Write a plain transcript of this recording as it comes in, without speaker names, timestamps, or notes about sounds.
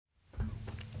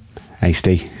Hey,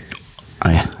 Steve.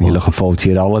 Yeah. Are you looking forward to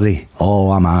your holiday?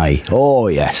 Oh, am I? Oh,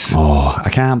 yes. Oh, I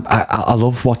can't. I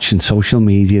love watching social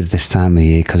media this time of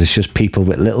year because it's just people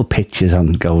with little pictures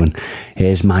on going,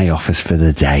 here's my office for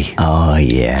the day. Oh,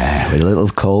 yeah. With a little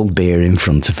cold beer in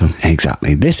front of them.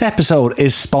 Exactly. This episode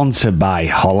is sponsored by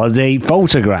Holiday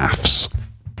Photographs.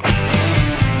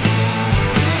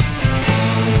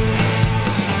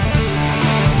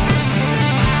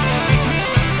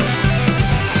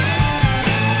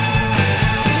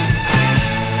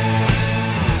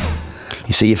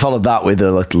 You see, you followed that with a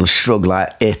little shrug like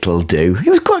it'll do. It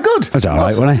was quite good. It was all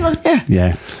right, wasn't it?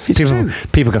 Yeah. Yeah.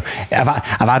 People go,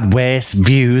 I've had worse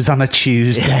views on a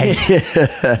Tuesday.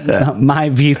 Not my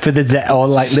view for the day. Or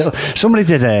like little. Somebody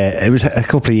did it was a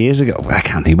couple of years ago. I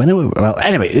can't think when it was. Well,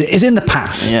 anyway, it's in the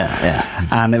past. Yeah.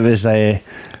 And it was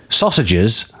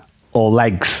sausages or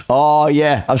legs. Oh,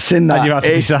 yeah. I've seen that. And you had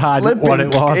to decide what it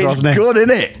was, wasn't it? It's good, isn't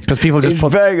it? Because people just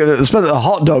put... very good. Especially the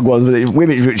hot dog ones with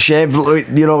women with shaved,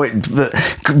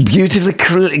 beautifully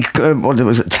what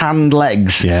was it, tanned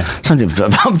legs. Yeah.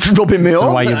 I'm rubbing me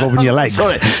off. Why you're rubbing your legs?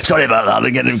 Sorry about that.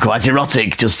 I'm getting quite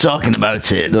erotic just talking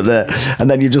about it. And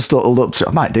then you just huddled up to...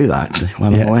 I might do that, actually,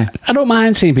 while I'm away. I don't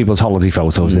mind seeing people's holiday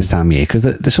photos this time of year because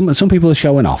there's some people are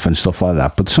showing off and stuff like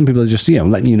that, but some people are just,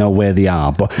 letting you know where they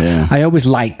are. But I always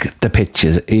like the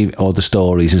pictures or the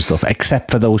stories and stuff, except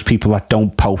for those people that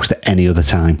don't post at any other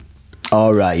time.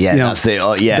 Oh, right, yeah, that's the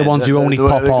ones who only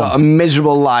pop on. Got a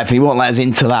miserable life, and he won't let us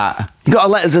into that. You got to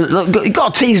let us. You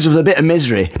got to tease us with a bit of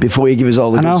misery before you give us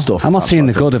all the good stuff. I'm not seeing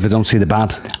the good if I don't see the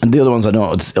bad. And the other ones I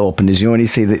don't open is you only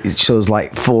see that it shows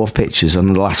like 4 pictures,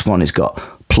 and the last one has got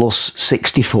plus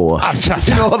 64.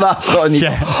 You know that's on you.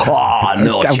 Oh,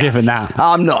 no I'm giving that.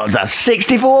 I'm not. That's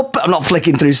 64. I'm not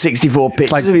flicking through 64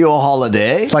 pictures of your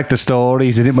holiday. It's like the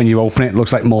stories, isn't it? When you open it, it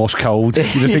looks like Morse code. You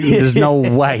just think, there's no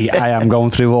way I am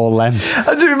going through all them.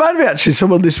 And it reminded me, actually,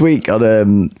 someone this week on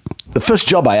the first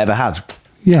job I ever had.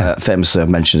 Yeah. Famously, I've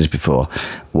mentioned this before,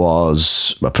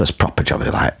 was my first proper job.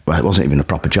 It wasn't even a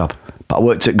proper job. But I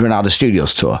worked at Granada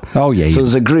Studios Tour. Oh, yeah. So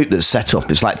there's a group that's set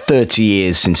up. It's like 30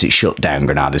 years since it shut down,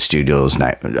 Granada Studios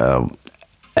now.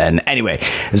 And anyway,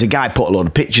 there's a guy put a load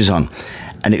of pictures on.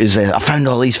 And it was I found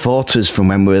all these photos from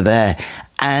when we were there.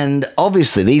 And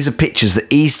obviously, these are pictures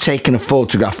that he's taken a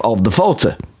photograph of the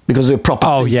photo. Because they were proper.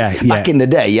 Oh, yeah. Back in the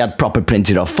day, you had proper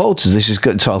printed off photos. This is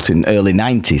talking early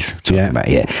 90s.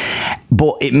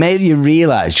 But it made you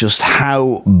realise just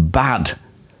how bad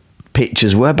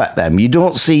pictures were back then. You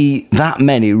don't see that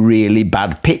many really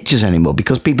bad pictures anymore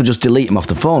because people just delete them off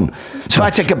the phone. So if I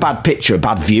take a bad picture, a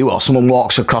bad view, or someone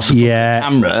walks across the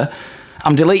camera,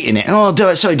 I'm deleting it. Oh, do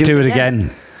it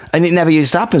again. And it never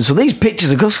used to happen. So these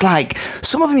pictures are just like,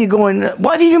 some of them you're going,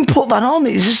 why have you even put that on?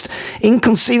 It's just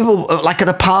inconceivable. Like at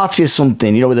a party or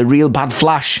something, with a real bad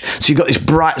flash. So you've got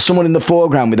this someone in the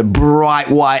foreground with a bright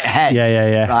white head.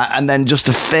 Yeah. Right? And then just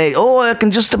a fade. Oh, I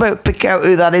can just about pick out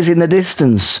who that is in the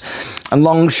distance. And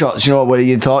long shots, where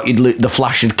you thought the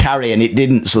flash would carry and it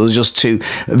didn't. So there's just 2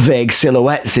 vague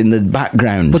silhouettes in the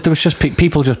background. But there was just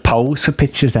people just pose for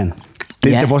pictures then.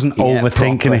 There wasn't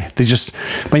overthinking it. They just,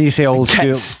 when you say old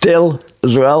school, still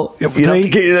as well.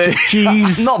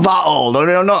 Jeez, not that old.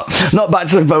 Not back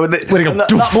to the boat. That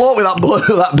bloke with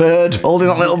that bird holding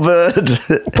that little bird.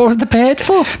 What was the bird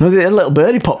for? No, the little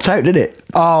birdie popped out, did it?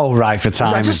 Oh, right, for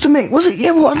time. Just to make. Was it?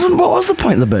 Yeah. What was the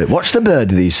point of the bird? Watch the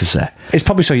bird. They used to say. It's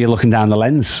probably so you're looking down the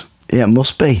lens. Yeah, it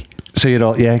must be. So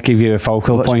give you a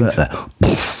focal point.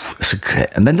 It's great.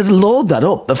 And then to load that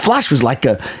up, the flash was like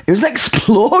it was an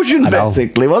explosion,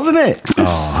 basically, wasn't it?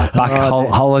 Oh,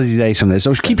 holiday day someday.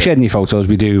 So keep sharing your photos.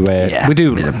 We do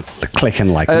click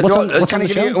and like. What's on the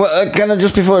show? Can I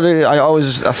just before I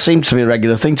seem to be a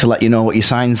regular thing to let you know what your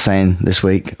sign's saying this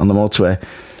week on the motorway.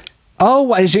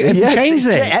 Oh, have you changed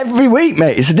it? Every week,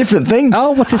 mate. It's a different thing.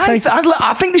 Oh, what's it say?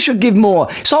 I think they should give more.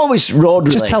 It's always road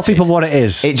related. Just tell people what it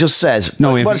is. It just says,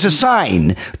 it's a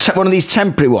sign, one of these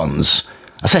temporary ones.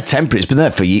 I said temporary, it's been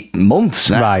there for months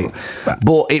now. Right.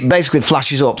 But it basically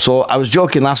flashes up. So I was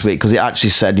joking last week because it actually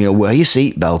said, wear your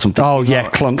seatbelt.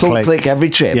 Clunk, click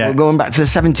every trip. Yeah. We're going back to the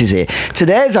 70s here.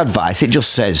 Today's advice, it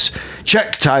just says,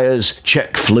 check tyres,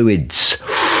 check fluids.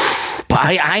 But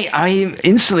I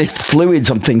instantly fluids.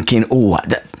 I'm thinking,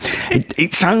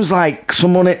 it sounds like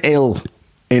someone ill.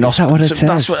 Is that what it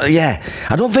says?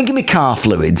 I don't think of my car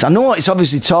fluids. I know it's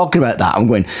obviously talking about that. I'm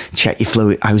going, check your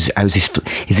fluid. How's this?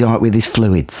 Is he all right with his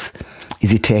fluids?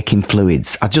 Is he taking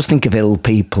fluids? I just think of ill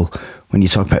people when you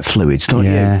talk about fluids, don't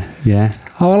you? Yeah.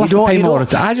 Oh, I'll have to pay more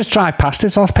attention. I just drive past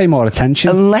it, so I'll have to pay more attention.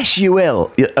 Unless you're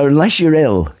ill, you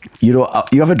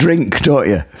have a drink, don't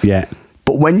you? Yeah.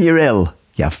 But when you're ill,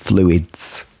 you have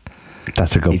fluids.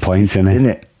 That's a good point, isn't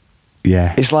it?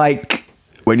 Yeah. It's like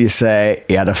when you say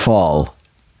he had a fall.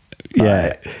 Yeah.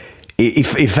 Right?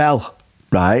 He fell,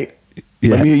 right?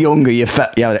 Yeah. When you're younger, you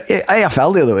fell. Yeah, hey, I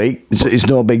fell the other week. It's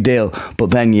no big deal. But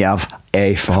then you have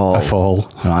a fall. A fall.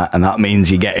 Right? And that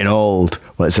means you're getting old.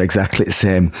 Well, it's exactly the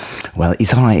same. Well,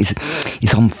 he's all right.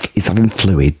 He's having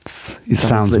fluids.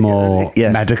 Sounds more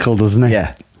medical, doesn't it?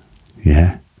 Yeah.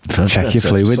 Yeah. So Check your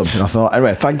fluids. I thought,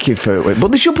 anyway, thank you for it.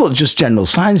 But they should put just general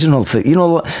signs and all things. You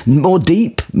know, more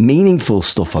deep, meaningful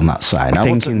stuff on that sign.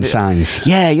 Thinking signs.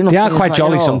 Yeah, you know. They are quite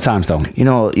jolly sometimes, though. You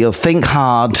know, you'll think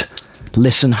hard,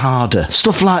 listen harder.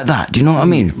 Stuff like that. Do you know what I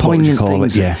mean? Poignant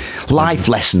things. Yeah. Life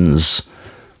lessons.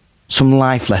 Some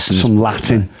life lessons. Some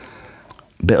Latin.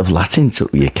 Bit of Latin. So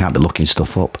you can't be looking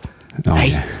stuff up. Oh, hey.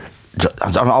 yeah.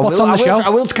 What's on the show? I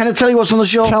will kind of tell you what's on the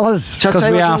show. Tell us, because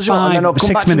we are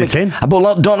 6 minutes in.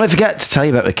 But don't forget to tell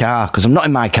you about the car, because I'm not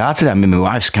in my car today. I'm in my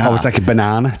wife's car. Oh, it's like a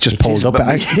banana just pulled up.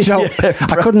 I Yeah,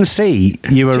 couldn't see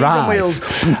you Cheese on arrive. wheels.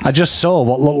 I just saw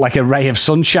what looked like a ray of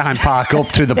sunshine park up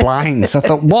through the blinds. I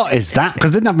thought, what is that?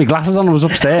 Because I didn't have my glasses on. I was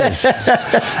upstairs.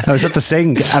 I was at the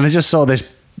sink, and I just saw this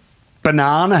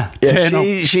banana turn up.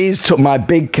 She's took my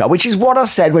big car, which is what I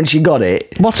said when she got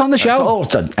it. What's on the show?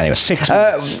 Anyway, 6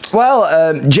 minutes.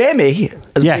 Jamie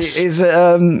is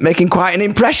making quite an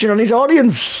impression on his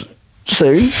audience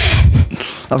soon.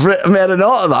 I've made a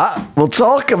note of that. We'll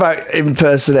talk about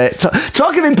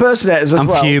talking of impersonators as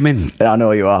well. I'm fuming. Yeah, I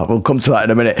know you are. We'll come to that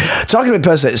in a minute. Talking of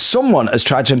impersonators, someone has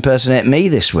tried to impersonate me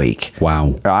this week.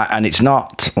 Wow. Right, and it's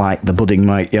not like the budding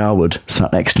Mike Yarwood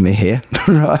sat next to me here.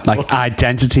 Right. Like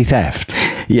identity theft.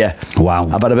 Yeah. Wow.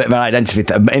 I've had a bit of an identity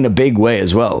theft in a big way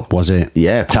as well. Was it?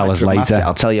 Yeah. Tell us dramatic. later.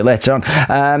 I'll tell you later on.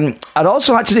 I'd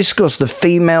also like to discuss the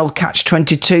female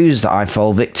catch-22s that I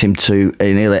fall victim to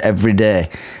nearly every day.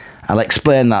 I'll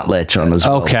explain that later on as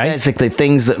well. Okay. Basically,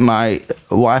 things that my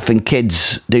wife and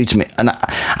kids do to me, and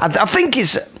I think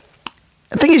it's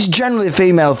generally a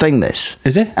female thing. This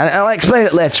is it, and I'll explain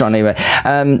it later on. Anyway,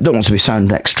 don't want to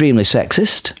sound extremely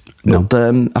sexist, but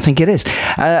no. I think it is.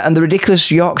 And the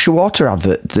ridiculous Yorkshire Water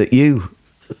advert that you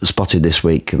spotted this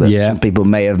week that some people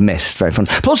may have missed. Very fun.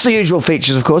 Plus the usual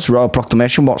features, of course: Royal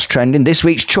Proclamation, what's trending, this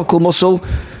week's Chuckle Muscle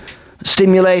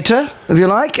Stimulator, if you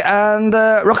like, and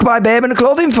Rockabye Babe and a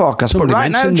clothing forecast. But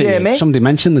right now, Jamie, somebody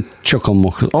mentioned the Chuckle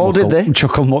Muckle. Oh, did they?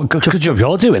 Chuckle Muckle. Good job,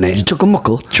 you're doing it. Chuckle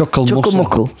Muckle. Chuckle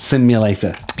Muscle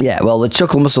Simulator. Yeah, well, the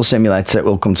Chuckle Muscle Simulator,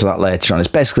 we'll come to that later on. It's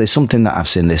basically something that I've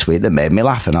seen this week that made me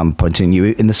laugh, and I'm pointing you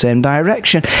in the same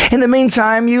direction. In the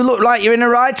meantime, you look like you're in a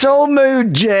right old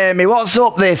mood, Jamie. What's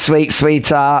up this week,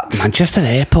 sweetheart? Manchester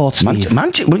Airport, Steve.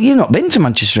 Well, you've not been to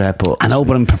Manchester Airport. I know,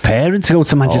 but I'm preparing to go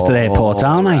to Manchester Airport,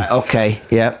 aren't I? Right, okay,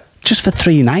 yeah. Just for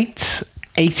 3 nights.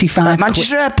 85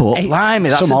 Manchester Airport, blimey,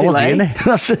 that's some a delay.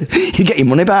 Holiday, you get your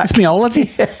money back. It's my holiday.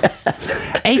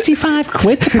 85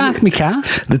 quid to park my car.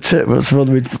 What's the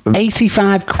one with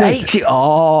 85 quid.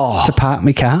 To park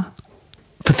my car.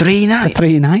 For 3 nights? For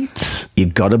 3 nights.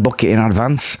 You've got to book it in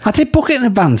advance. I did book it in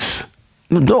advance.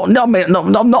 Don't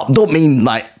mean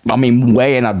like, I mean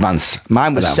way in advance.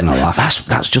 Mine was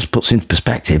that's just puts into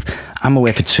perspective. I'm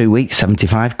away for 2 weeks,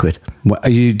 75 quid. What,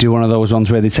 you do one of those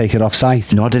ones where they take it off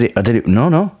site? No, I did it.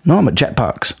 No, I'm at Jet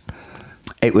Parks.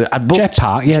 Jet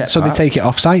Park, yeah. So they take it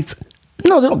off site.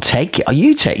 No, they don't take it. You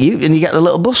and you get the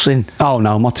little bus in. Oh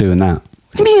no, I'm not doing that.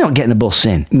 What do you mean you're not getting the bus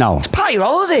in? No. It's part of your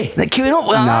holiday. They're queuing up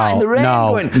in the rain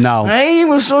going, no. Hey,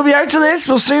 we'll soon be out of this.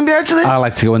 I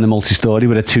like to go in the multi-story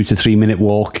with a 2 to 3 minute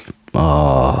walk.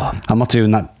 Oh. I'm not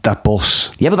doing that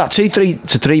bus. Yeah, but that 2 to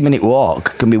 3 minute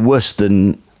walk can be worse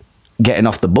than getting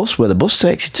off the bus where the bus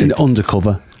takes you to.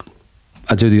 Undercover.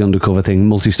 I do the undercover thing,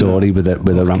 multi-story with a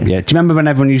ramp. Yeah. Do you remember when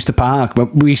everyone used to park?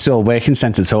 We used to all work in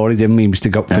Centre Tory, didn't we? We used to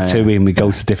go for 2 and we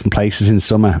go to different places in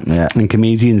summer. Yeah. And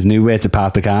comedians knew where to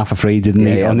park the car for free, didn't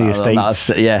they? On the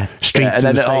estates. Streets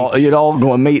and then you'd all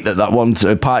go and meet that one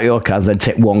to park your car, then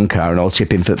take one car and all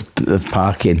chip in for the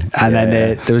parking. And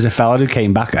then there was a fella who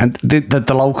came back, and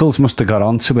the locals must have got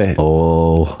onto it.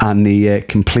 Oh. And he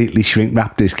completely shrink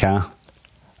wrapped his car.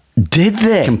 Did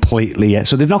they? Completely, yeah.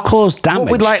 So they've not caused damage.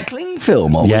 What, with like cling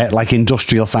film? Like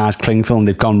industrial sized cling film.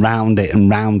 They've gone round it and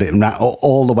round it and round,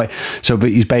 all the way. So,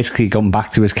 but he's basically gone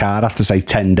back to his car after, say,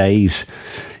 10 days.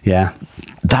 Yeah.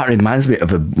 That reminds me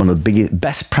of one of the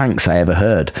best pranks I ever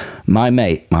heard. My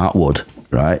mate, Mark Wood,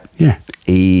 right? Yeah.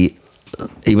 He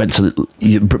went to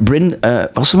Brunel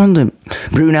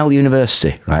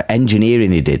University, right?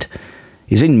 Engineering he did.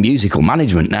 He's in musical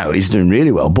management now. He's doing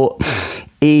really well. But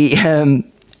he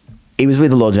was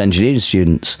with a load of engineering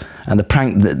students, and the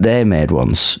prank that they made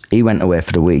once, he went away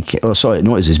for the week. Oh, sorry,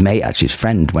 no, it was his mate, actually, his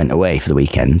friend went away for the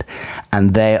weekend,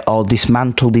 and they all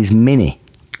dismantled his Mini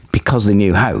because they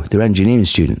knew how. They're engineering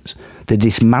students. They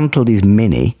dismantled his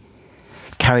Mini,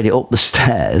 carried it up the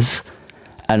stairs,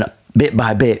 and bit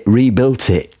by bit rebuilt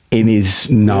it in his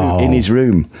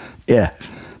room. Yeah.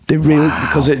 They really,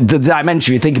 because the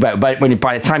dimension, you think about it,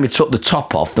 by the time you took the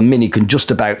top off, the Mini can just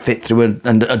about fit through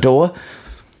a door.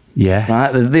 Yeah.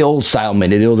 Right? The old style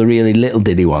Mini, the other really little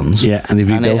diddy ones. Yeah, and they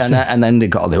rebuilt it. And then they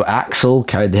got the axle,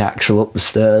 carried the axle up the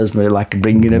stairs, like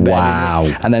bringing a bed. Wow.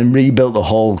 And then rebuilt the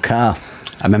whole car.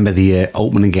 I remember the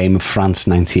opening game of France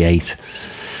 '98,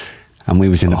 and we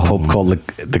was in a pub called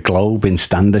the Globe in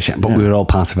Standish, but we were all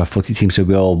part of a footy team, so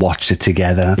we all watched it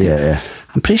together.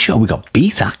 I'm pretty sure we got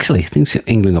beat, actually. I think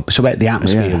England got... So the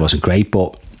atmosphere wasn't great,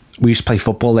 but we used to play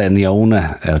football there, and the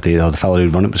owner, the fellow who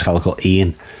run it, was a fellow called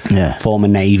Ian. Yeah. Former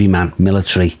Navy man,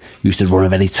 military. Used to run a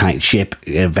very tight ship,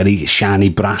 very shiny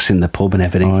brass in the pub and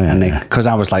everything. And because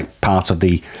I was like part of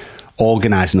the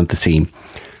organising of the team,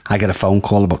 I get a phone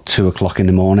call about 2 o'clock in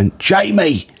the morning.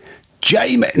 Jamie!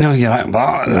 No, you're like,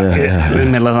 what? In the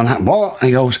middle of the night, what? And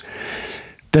he goes,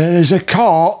 there is a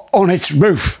car on its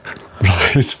roof.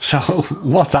 Right. So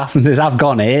what's happened is I've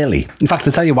gone early. In fact,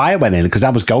 I'll tell you why I went early, because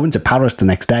I was going to Paris the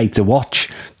next day to watch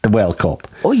the World Cup.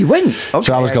 Oh, you went? Okay.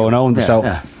 So I was going home.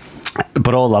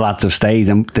 But all the lads have stayed,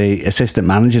 and the assistant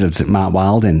manager of Mark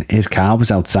Wilding, his car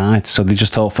was outside, so they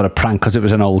just thought for a prank, because it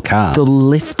was an old car, they'll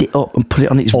lift it up and put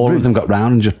it on its roof. All of them got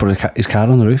round and just put his car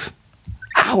on the roof.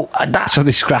 Ow! So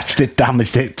they scratched it,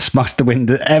 damaged it, smashed the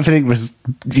window, everything was...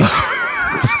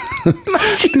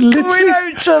 Imagine coming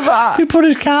out to that. He put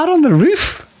his car on the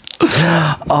roof.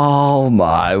 Oh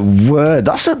my word!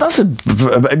 That's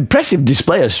a impressive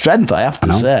display of strength, I have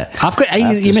to say.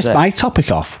 You missed my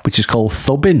topic off, which is called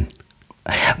thubbing.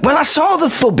 Well, I saw the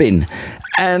thubbing,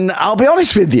 and I'll be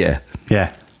honest with you.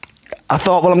 Yeah. I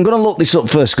thought, well, I'm going to look this up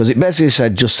first, because it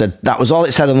basically just said that was all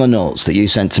it said on the notes that you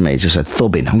sent to me. It just said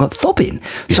thubbing. I've got thubbing,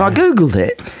 so I googled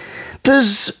it.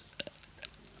 There's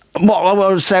what I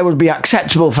would say would be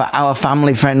acceptable for our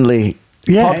family-friendly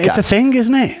podcast. It's a thing,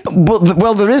 isn't it? But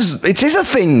it is a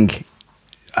thing.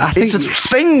 I think it's a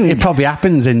thing. It probably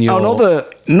happens in your... in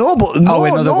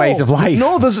other ways of life.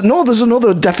 There's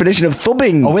another definition of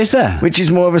thubbing. Oh, is there? Which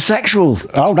is more of a sexual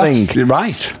thing. You're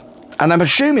right. And I'm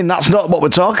assuming that's not what we're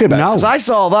talking about. No. Because I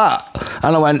saw that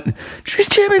and I went, is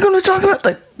Jamie going to talk about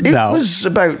that? It was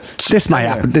about... This may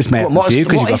happen to you,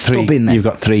 because you've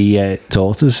got three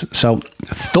daughters. So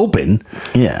thubbing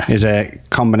is a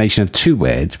combination of two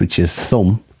words, which is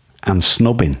thumb and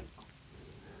snubbing.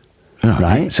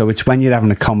 Right? So it's when you're having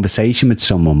a conversation with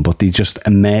someone, but they just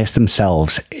immerse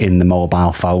themselves in the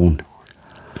mobile phone.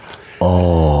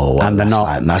 Oh, well, and they're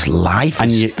not. That's life.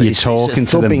 And you're talking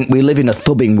to them. We live in a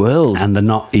thubbing world. And they're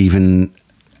not even.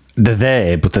 They're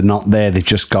there, but they're not there. They've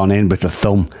just gone in with the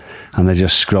thumb, and they're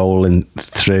just scrolling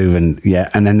through, and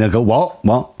then they'll go, what?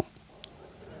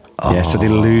 So they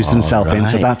lose themselves in.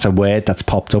 So that's a word that's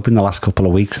popped up in the last couple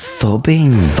of weeks.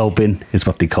 Thubbing is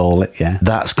what they call it. Yeah,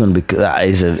 that's going to be. That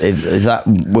is if that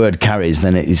word carries,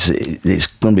 then it's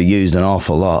going to be used an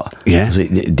awful lot. Yeah,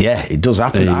 it does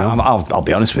happen. I'll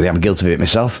be honest with you, I'm guilty of it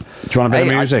myself. Do you want a bit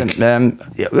of music?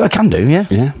 I can do. Yeah.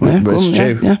 It's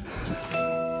true. Yeah.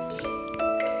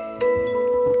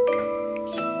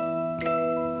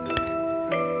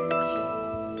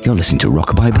 You're listening to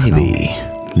Rockabye Baby.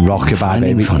 Rockabye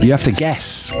Baby. You have to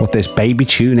guess what this baby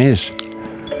tune is.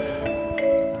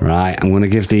 Right, I'm going to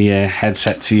give the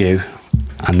headset to you,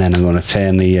 and then I'm going to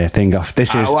turn the thing off.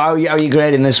 This is... How are you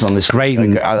grading this one?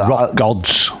 Grading Rock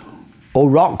Gods. Oh,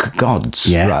 Rock Gods.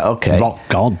 Yeah. Right, okay. Rock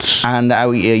Gods. And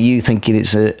are you thinking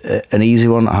it's an easy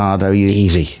one, hard? Are you...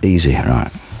 Easy. Easy,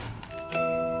 right.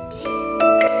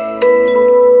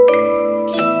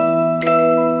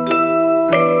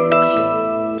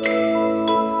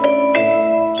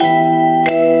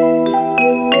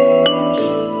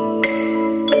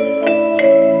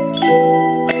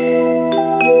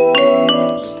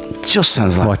 Just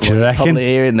sounds like what you reckon? Probably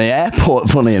here in the airport,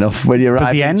 funny enough, when you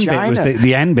arrive in China.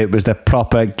 The end bit was the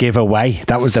proper giveaway.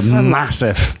 That was the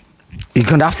massive... You're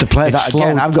going to have to play that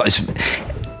again. I've got this...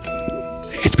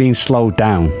 It's been slowed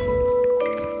down.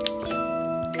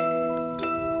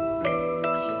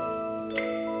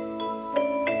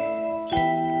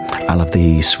 I'll have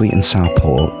the sweet and sour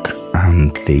pork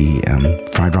and the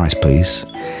fried rice, please.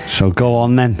 So go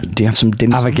on then. Do you have some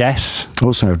dim sum? Have a guess.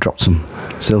 Also, I've dropped some.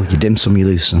 Still, you dim some, you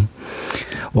lose some.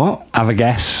 What? Have a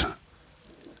guess.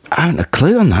 I haven't a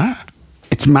clue on that.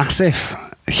 It's massive.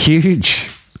 Huge.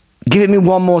 Give it me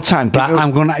one more time. You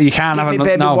can't have it. Give me,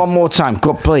 baby, one more time.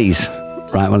 Go, please.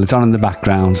 Right, well, it's on in the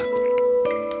background.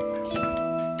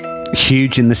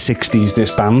 Huge in the 60s,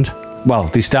 this band. Well,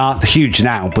 huge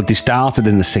now, but they started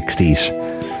in the 60s.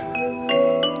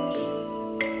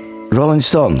 Rolling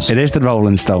Stones? It is the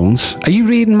Rolling Stones. Are you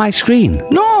reading my screen?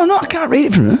 No, I can't read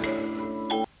it from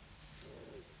there.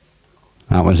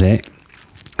 That was it.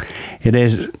 It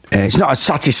is. It's not a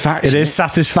satisfaction. It is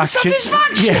satisfaction.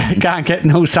 Satisfaction? Yeah, can't get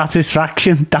no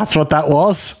satisfaction. That's what that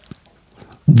was.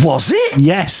 Was it?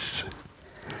 Yes.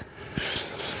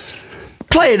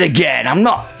 Play it again. I'm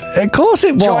not Of course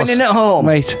it was. joining at home.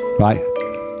 Wait. Right.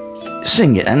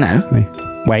 Sing it then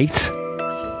now. Wait.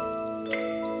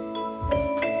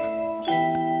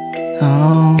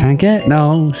 Oh, Can't get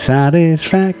no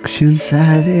satisfaction.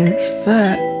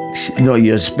 satisfaction. No,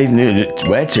 you're speeding it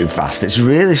way too fast. It's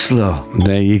really slow.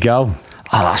 There you go.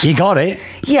 Oh, that's... You got it.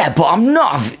 Yeah, but I'm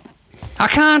not... I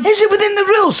can't. Is it within the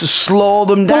rules to slow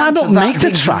them down? Well, I don't to that make the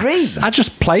degree? tracks. I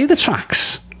just play the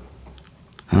tracks.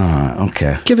 All right,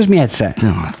 okay. Give us me headset.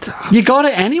 No, You got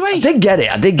it anyway. I did get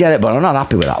it, but I'm not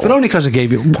happy with that But one. only because I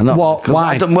gave you. What?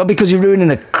 Why? Well, because you're ruining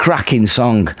a cracking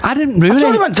song. I didn't ruin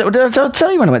Did it. I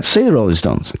tell you when I went to see the Rolling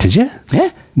Stones? Did you?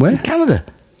 Yeah. Where? In Canada.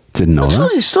 Didn't know I told that.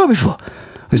 you the story before.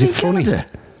 Was it In funny? Canada.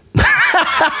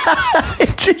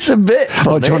 It's a bit funny.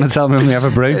 Oh, do you want to tell me when we have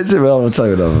a brew? Well, I'll tell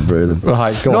you when I have a brew then.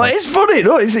 Right, go No, on. it's funny.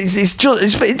 No, it's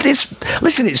just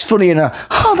listen, it's funny in a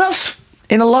that's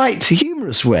in a light,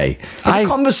 humorous way, in a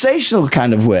conversational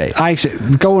kind of way.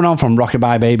 Going on from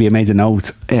Rockabye Baby, I made a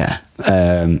note. Yeah.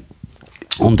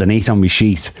 Underneath on my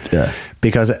sheet. Yeah.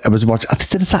 Because I was watching,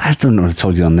 I don't know if I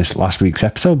told you on this last week's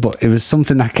episode, but it was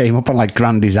something that came up on like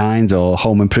Grand Designs or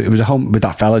Home Improvement. It was a home with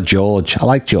that fella, George. I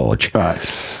like George. Right.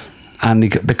 And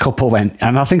the couple went,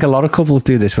 and I think a lot of couples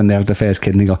do this when they have their first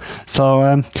kid, and they go,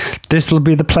 so this will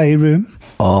be the playroom.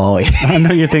 Oh, yeah. I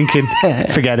know you're thinking,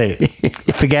 forget it.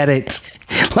 Forget it.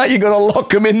 Like you're going to lock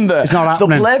them in there. It's not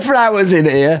happening. They'll play for hours in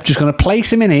here. Just going to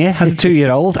place him in here as a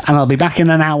 2-year-old, and I'll be back in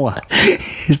an hour.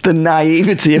 It's the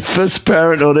naivety of first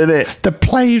parenthood, isn't it?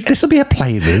 This will be a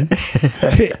playroom.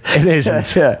 It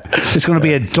isn't. Yeah. It's going to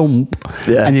be a dump,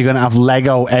 Yeah. and you're going to have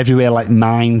Lego everywhere like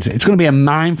mines. It's going to be a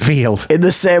minefield. In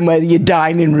the same way that your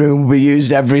dining room will be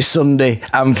used every Sunday,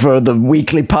 and for the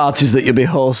weekly parties that you'll be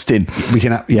hosting,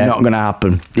 Not going to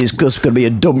happen. It's just going to be a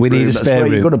dump We need room. a That's spare where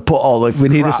room. You're going to put all the We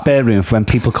need a crap. spare room for when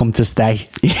people come to stay.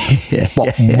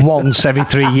 Once every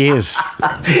 3 years.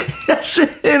 That's it,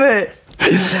 innit?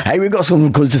 Hey, we've got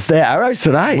someone coming to stay at our house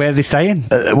tonight. Where are they staying?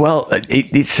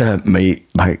 It's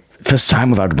my first time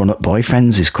we've had one of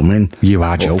boyfriends. He's coming. You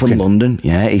are up joking. from London.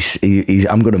 Yeah, he's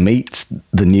I'm going to meet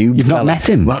the new. You've not fella. met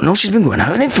him? Well, no, she's been going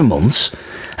out with him for months,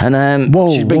 and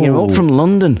she's bringing him whoa. up from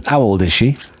London. How old is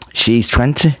she? She's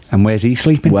 20. And where's he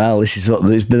sleeping? Well,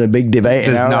 there's been a big debate.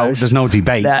 There's no debate. There's no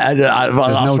debate.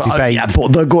 Yeah, but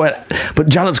they're going. But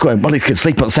Janet's going. Well, he could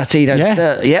sleep on settee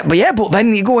downstairs. But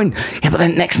then you're going. Yeah, but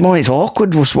then next morning it's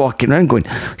awkward just walking around going.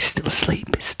 He's still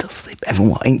asleep. He's still asleep.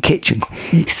 Everyone in the kitchen.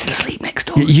 He's still asleep next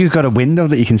door. You've got a window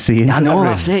that you can see into. I know, that room.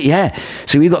 that's it, yeah.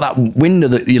 So we've got that window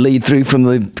that you lead through from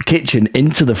the kitchen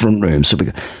into the front room. So we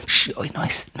go, shh, no,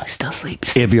 he's still asleep.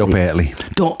 He'll be up early.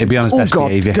 He'll be on his best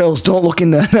behaviour. Girls, don't look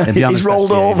in there. He's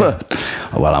rolled over.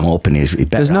 Well, I'm hoping he's better.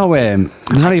 There's not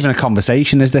even a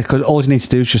conversation, is there? Because all you need to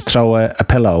do is just throw a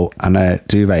pillow and a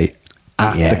duvet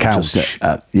at the couch. So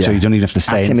you don't even have to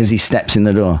say at him anything. as he steps in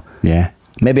the door. Yeah.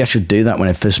 Maybe I should do that when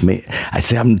I first meet. I'd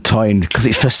say I'm toying because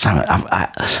it's first time.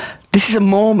 This is a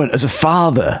moment as a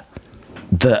father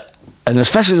and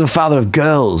especially as a father of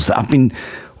girls, that I've been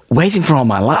waiting for all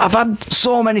my life. I've had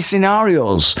so many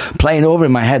scenarios playing over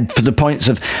in my head for the points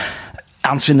of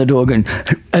answering the door going,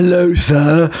 hello,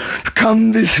 sir,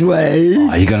 come this way.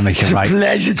 Oh, you're going to make it right. It's a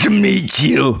pleasure to meet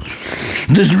you.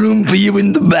 There's room for you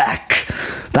in the back.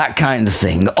 That kind of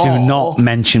thing. Do not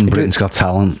mention Britain's Got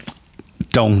Talent.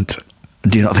 Don't.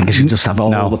 Do you not think I should just have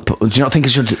all No. the... Do you not think I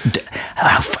should...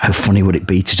 How funny would it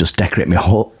be to just decorate my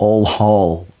whole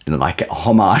hall, like a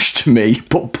homage to me,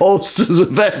 put posters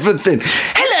of everything.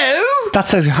 Hello!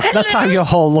 That's how your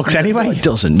hall looks anyway. No, it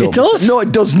doesn't. No, It does. No,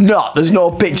 it does not. There's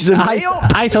no pictures of me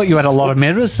up. I thought you had a lot of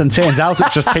mirrors, and turns out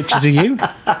it's just pictures of you.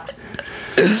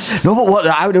 No, but what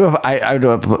I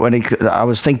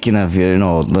was thinking of,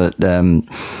 that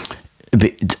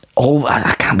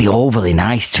I can't be overly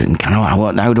nice to him, can I?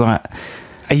 How do I?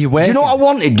 Are you working? Do you know what I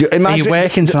wanted? Are you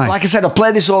working tonight? Like I said, I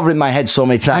played this over in my head so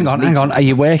many times. Hang on. Are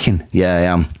you working? Yeah, I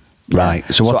am. Right.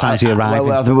 So what time do you arrive?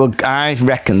 Well, I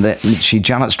reckon that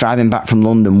Janet's driving back from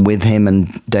London with him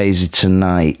and Daisy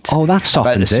tonight. Oh, that softens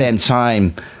about the it. same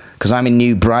time, because I'm in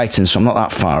New Brighton, so I'm not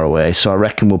that far away. So I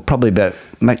reckon we'll probably about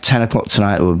 10 o'clock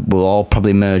tonight. We'll all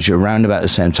probably merge around about the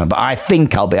same time. But I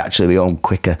think I'll actually be home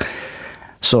quicker.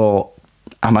 So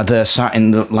am I there sat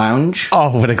in the lounge?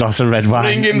 Oh, with a glass of red wine.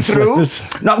 Bring him and through.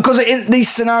 slippers. No, because in these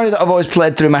scenarios that I've always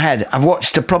played through my head, I've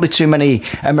watched probably too many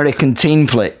American teen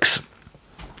flicks.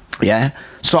 Yeah.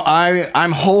 So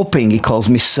I'm hoping he calls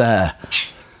me sir.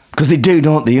 Because they do,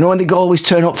 don't they? You know when they always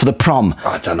turn up for the prom?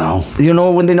 I don't know. You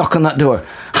know when they knock on that door?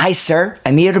 Hi, sir.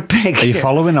 I'm here to pick... Are you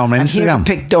following him on Instagram? I'm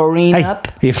here to pick Doreen up.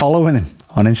 Are you following him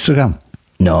on Instagram?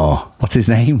 No. What's his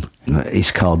name?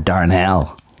 He's called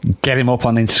Darnell. Get him up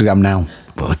on Instagram now.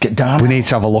 Well, get Darnell. We need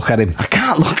to have a look at him. I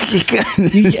can't look.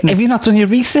 Have you not done your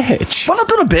research? Well, I've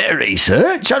done a bit of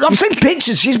research. I've seen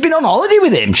pictures. She's been on holiday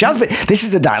with him. She has been. This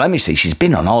is the dial. Let me see. She's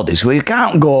been on holiday, so we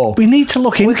can't go. We need to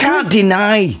look into We can't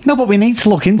deny. No, but we need to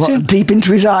look into him. Deep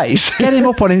into his eyes. Get him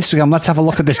up on Instagram. Let's have a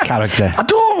look at this character. I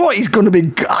don't know what he's going to be.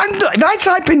 If I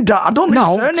type in I don't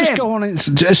know his surname. Just go on.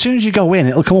 As soon as you go in,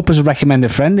 it'll come up as a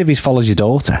recommended friend if he follows your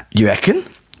daughter. You reckon?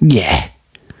 Yeah.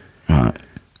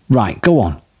 Right, go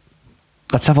on.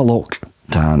 Let's have a look.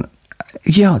 Dan.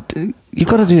 Yeah, you've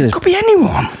got to do this. It could be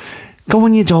anyone. Go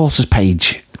on your daughter's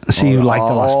page. See who liked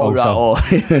the last photo.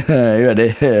 Right, you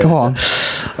ready? Go on.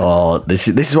 Oh, this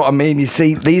is what I mean. You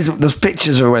see, those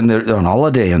pictures are when they're on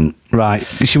holiday and... Right,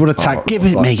 she would have tagged... give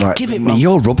it me. Right, Give it me.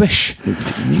 You're rubbish.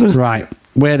 Right,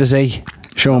 where does he?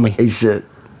 Show me. Has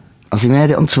he made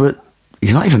it onto it?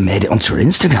 He's not even made it onto her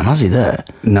Instagram, has he, there?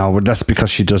 No, but that's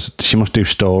because she must do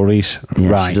stories. Yeah,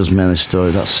 right. she does mainly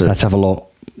stories. That's it. Let's have a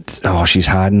look. Oh, she's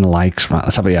hiding the likes. Right,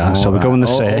 let's have a yeah. So we go in the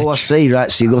search. Oh, I see.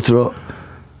 Right, so you go through...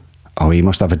 Oh, he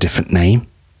must have a different name.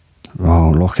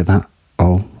 Oh, look at that.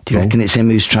 Oh. Do you reckon it's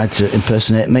him who's tried to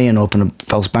impersonate me and open a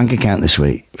false bank account this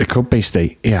week? It could be,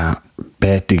 Steve. Yeah.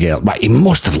 Birthday girl. Right, he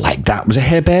must have liked that. Was it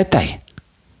her birthday?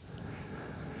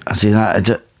 I see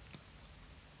that.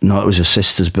 No, it was her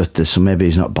sister's birthday, so maybe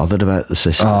he's not bothered about the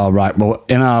sister. Oh, right. Well,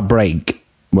 in our break,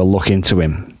 we'll look into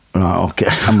him. Right, okay.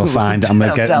 And we'll find. And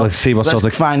we'll see what sort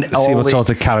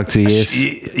of character he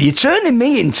is. You're turning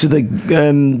me into the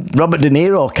Robert De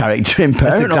Niro character in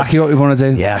Parent. That's exactly what we want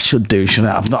to do. Yeah, I should do,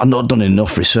 shouldn't I? I've not done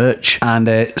enough research.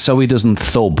 And so he doesn't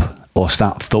thub or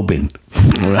start thubbing.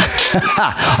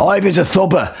 Oh, if he's a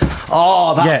thubber.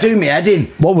 Oh, that'll do me head in.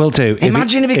 What we'll do...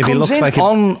 Imagine if he comes in like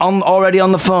on already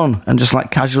on the phone and just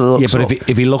like casually looks but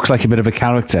if he looks like a bit of a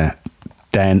character,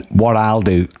 then what I'll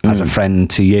do as a friend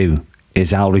to you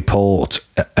is I'll report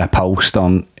a post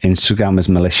on Instagram as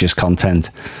malicious content,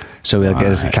 so he'll get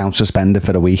his account suspended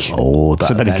for a week. Oh,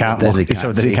 so that he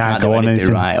can't go on anything.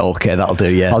 Right, okay, that'll do.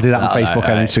 Yeah, I'll do that on Facebook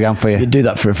and Instagram for you. You'd do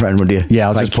that for a friend, would you? Yeah,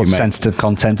 I'll just put sensitive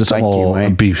content or something, or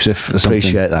abusive or something.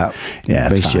 Appreciate that. Yeah,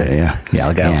 appreciate it. Yeah,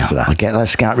 I'll get onto that.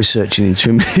 Let's start researching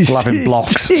into him. We'll have him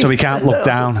blocked so he can't look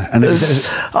down. And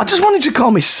I just wanted to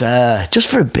call me sir, just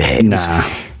for a bit. Nah.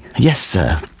 Yes,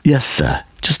 sir. Yes, sir.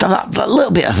 Just have that little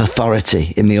bit of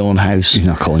authority in my own house. He's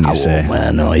not calling you sir.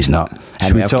 Well, no, he's not.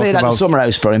 Anyway, I've cleared out the summer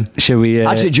house for him. Shall we...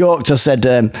 I actually joked. I said,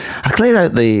 I clear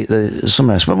out the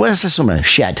summer house. Where's the summer house?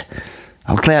 Shed.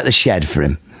 I'll clear out the shed for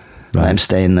him. Right. Let him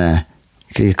stay in there.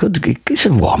 It's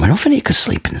warm enough, and he could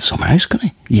sleep in the summer house, couldn't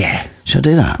he? Yeah. Should I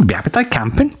do that? Be happy like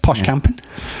camping, posh camping.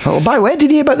 Oh, by the way,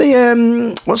 did you hear about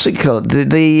the what's it called?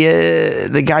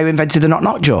 The guy who invented the knock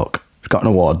knock joke? He's got an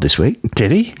award this week.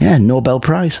 Did he? Yeah, Nobel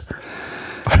Prize.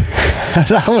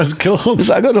 That was good. Is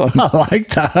that a good one? I like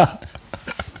that.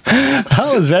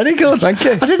 That was very good. Thank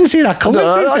you. I didn't see that coming.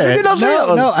 No, I did not see that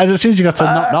one. No, as soon as you got to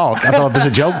knock knock, I thought there's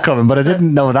a joke coming, but I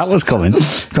didn't know that was coming.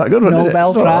 Quite good one.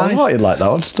 Nobel Prize. I thought you'd like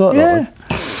that one. Do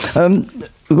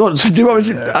you want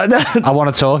me to, I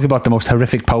want to talk about the most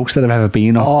horrific post that I've ever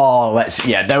been on. Oh, let's...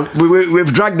 Yeah,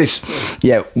 we've dragged this...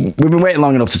 Yeah, we've been waiting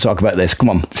long enough to talk about this. Come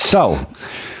on. So...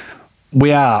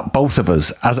 We are, both of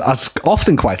us, as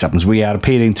often quite happens, we are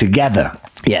appearing together.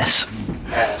 Yes.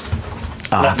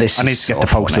 I need to get the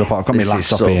poster up. I've got my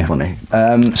laptop here. Funny.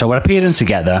 So we're appearing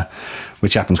together,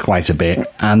 which happens quite a bit.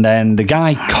 And then the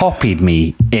guy copied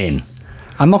me in.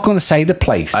 I'm not going to say the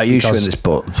place. Are you showing this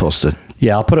poster?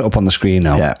 Yeah, I'll put it up on the screen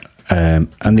now. Yeah.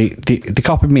 And they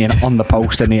copied me in on the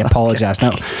post and he apologised.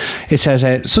 Now, it says,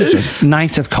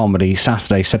 Night of Comedy,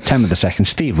 Saturday, September the 2nd,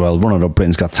 Steve Royal, runner-up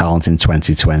Britain's Got Talent in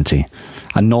 2020.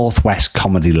 A Northwest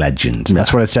comedy legend.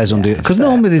 That's what it says under... Because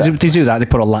normally they do that, they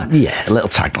put a line. Yeah, a little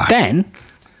tagline. Then,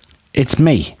 it's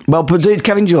me. Well, but did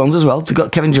Kevin Jones as well. We've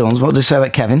got Kevin Jones. What did they say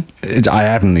about Kevin? I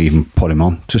haven't even put him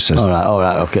on. Just says... All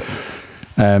right,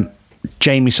 okay.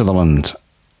 Jamie Sutherland.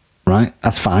 Right,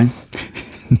 that's fine.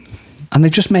 And they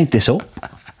just made this up.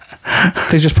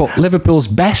 They just put Liverpool's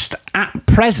best at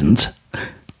present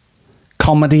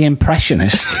comedy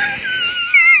impressionist.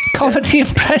 Comedy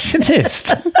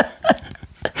impressionist.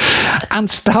 And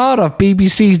star of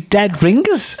BBC's Dead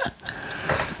Ringers.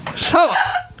 So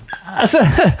how has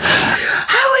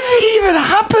it even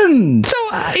happened?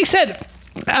 So he said,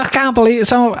 I can't believe it.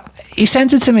 So he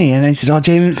sent it to me and he said, oh,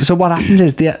 Jamie, so what happens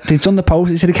is they've done the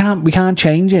post. He said, we can't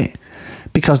change it.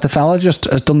 because the fella just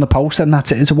has done the poster and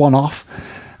that's it. It's a one-off.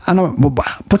 And I went,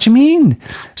 what do you mean?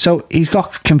 So he's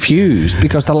got confused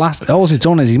because all he's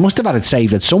done is he must have had it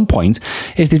saved at some point.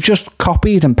 Is they've just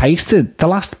copied and pasted the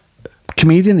last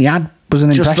comedian they had was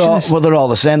an impressionist. Thought, well, they're all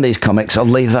the same, these comics. I'll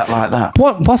leave that like that.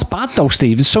 What's bad though,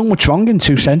 Steve? There's so much wrong in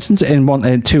two sentences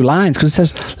in two lines because it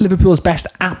says Liverpool's best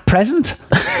at present,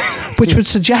 which would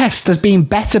suggest there's been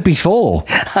better before,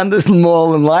 and there's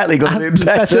more than likely going to be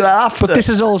better after. But this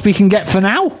is all we can get for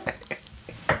now.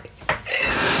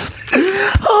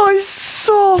 Oh, it's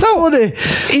so funny.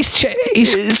 So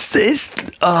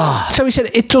he said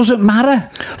it doesn't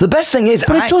matter. The best thing is,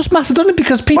 but it does matter, doesn't it?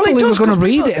 Because people who are going to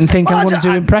read it and think I'm going to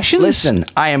do impressions. Listen,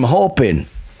 I am hoping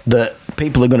that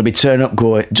people are going to be turning up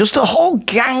going, just a whole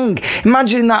gang.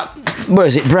 Imagine that, where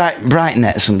is it,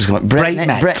 Brightnet, something's going,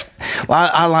 Brightnet.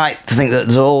 Well, I like to think that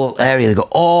there's a whole area that go,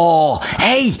 oh,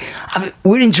 hey,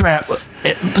 we're into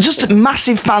just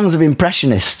massive fans of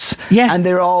impressionists. Yeah. And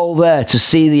they're all there to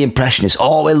see the impressionists.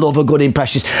 Oh, we love a good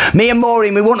impressionist. Me and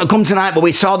Maureen, we wouldn't have come tonight, but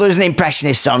we saw there was an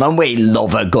impressionist on and we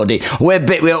love a goodie. We're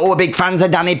big fans of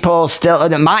Danny Post still.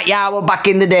 And Mike Yarwood back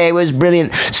in the day was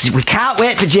brilliant. So we can't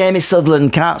wait for Jamie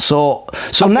Sutherland. So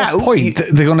at now... what point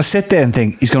they're going to sit there and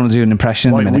think he's going to do an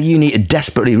impression in a minute. Well, you need to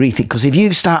desperately rethink, because if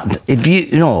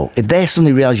they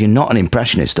suddenly realise you're not an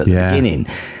impressionist at the beginning,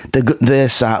 they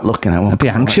start looking at... They'll be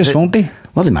anxious, won't they?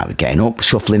 Well, they might be getting up,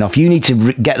 shuffling off. You need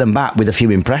to get them back with a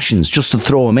few impressions just to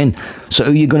throw them in. So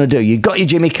who are you going to do? You got your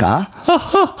Jimmy Carr.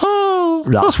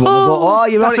 That's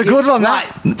one. That's a good one, right?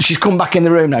 She's come back in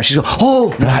the room now. She's going,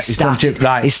 oh, right,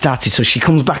 it started. So she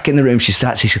comes back in the room. She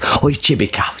starts. She goes, oh, it's Jimmy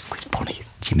Carr. It's funny,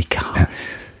 Jimmy Carr. Yeah.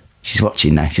 She's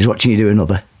watching now. She's watching you do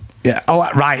another. Yeah. Oh,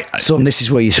 right. So this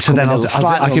is where you. So then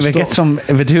I could get some.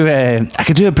 If I do I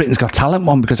could do a Britain's Got Talent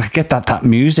one, because I could get that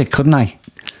music, couldn't I?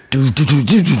 And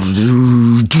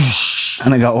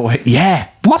I go, yeah.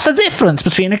 What's the difference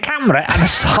between a camera and a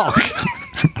sock?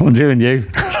 I'm doing you.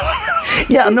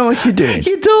 Yeah, I know what you're doing.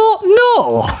 You don't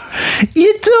know.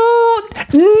 You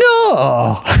don't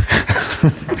know.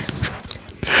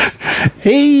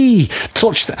 Hey,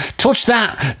 touch that.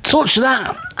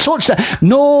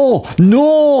 No,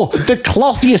 the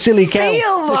cloth, you silly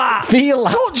cow. Feel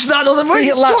that. Touch that.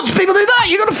 Touch people do that.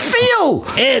 You got to feel.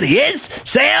 Here he is.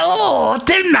 Say hello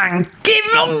to Monkey.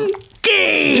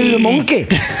 Do the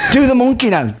monkey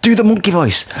now. Do the monkey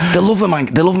voice. They love the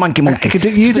monkey. They love monkey. Do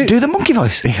the monkey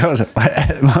voice. You got to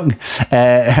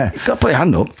put your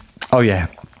hand up. Oh yeah.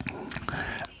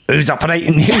 Who's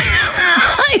operating you?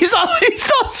 He's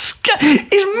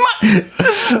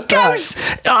Scouse.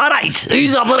 All right,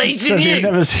 who's operating you? You've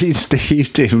never seen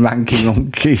Steve do Manky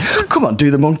Monkey. Come on,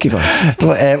 do the monkey voice.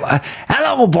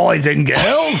 Hello, boys and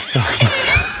girls.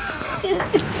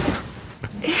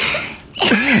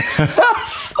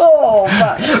 Oh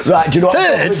man! Right, do you know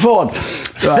what?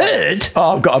 Third?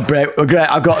 Oh, I've got a break. Great,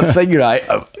 I've got a thing. Right,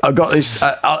 I've got this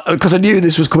because I knew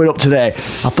this was coming up today.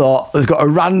 I thought there's got a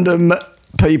random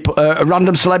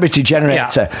celebrity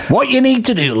generator. Yeah. What you need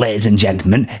to do, ladies and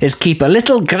gentlemen, is keep a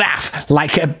little graph,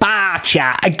 like a bar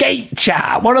chart, a gate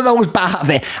chart, one of those bar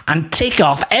there, and tick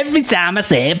off every time I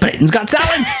say Britain's Got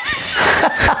Talent.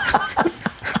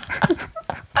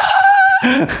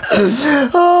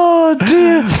 Oh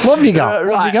dear! What have you got?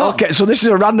 Right. Have you got? Okay, so this is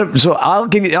a random. So I'll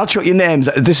chuck your names.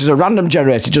 This is a random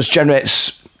generator. Just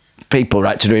generates people,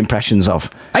 right, to do impressions of.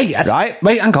 Hey, right?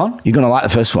 Wait, hang on. You're gonna like the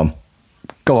first one.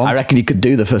 Go on. I reckon you could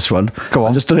do the first one. Go on.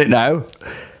 I've just done it now.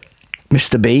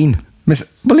 Mr. Bean.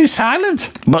 Well, he's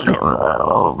silent. There you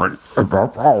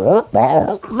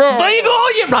go.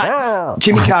 You're right.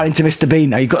 Jimmy Carr into Mr.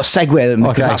 Bean. Now you've got to segue them,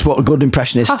 because that's what good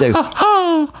impressionists do.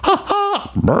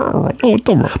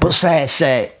 But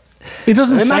say. He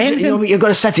doesn't say anything. You've got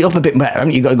to set it up a bit better,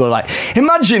 haven't you? You've got to go like,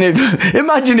 imagine if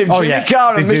Jimmy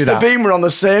Carr and Mr. Bean were on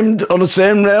the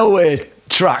same railway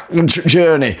track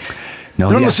journey. No,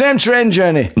 they're on the same train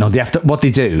journey. No, what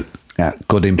they do. Yeah,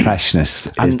 good impressionists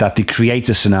is that they create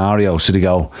a scenario. So they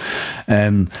go,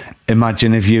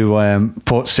 imagine if you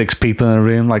put 6 people in a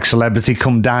room, like celebrity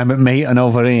come down at me, and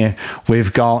over here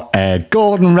we've got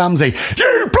Gordon Ramsay.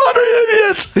 You bloody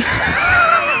idiot!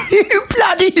 You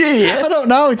bloody idiot! I don't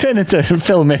know. It turned into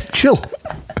Phil Mitchell.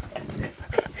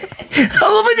 I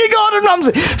love it, Gordon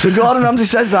Ramsay. So Gordon Ramsay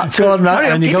says that. Gordon Ramsay,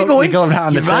 and you go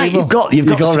around the table. You've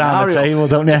got go around the table,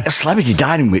 don't you? A celebrity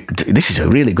dining with. This is a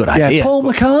really good idea. Yeah, Paul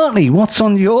McCartney. What's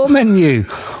on your menu?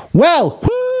 Well,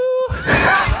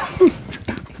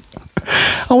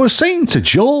 I was saying to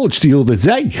George the other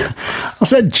day, I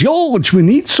said, George, we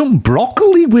need some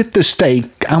broccoli with the steak.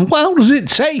 And how does it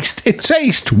taste? It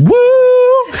tastes woo.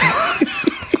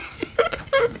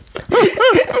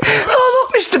 Oh,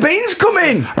 look, Mr. Bean's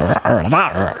coming. What are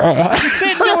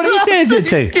you changing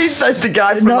to? The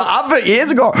guy from that advert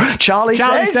years ago. Charlie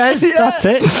says. Yeah. That's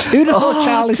it. Who'd have thought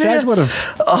Charlie Says would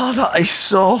have? Oh, that is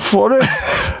so funny.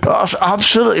 That's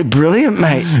absolutely brilliant,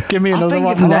 mate. Give me another I think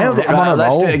one. you've nailed it. Right,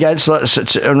 let's do it again. So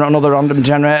let's another random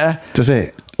generator. Does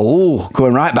it? Oh,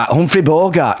 going right back. Humphrey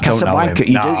Bogart, Casablanca.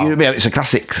 It's a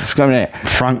classic. Isn't it?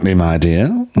 Frankly, my dear,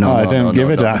 I don't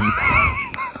give a damn.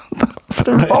 It's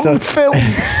the wrong film.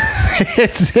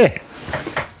 Is it?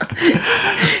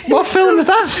 What film is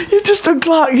that? You've just done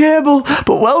Clark Gable,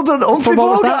 but well done, Humphrey What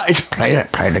was Bogart. that? It's play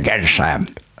it again, Sam.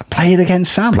 Play it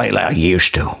against Sam. Play it like I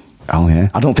used to. Oh yeah.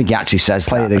 I don't think he actually says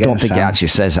Play that. it I don't against think he Sam. actually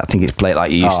says that. I think it's play it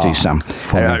like you used to, Sam.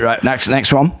 Funny. Right.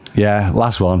 Next one. Yeah,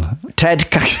 last one. Ted.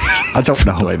 I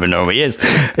don't even know who he is.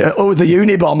 The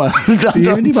Unibomber. The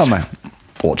Unibomber.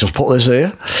 Oh, just put this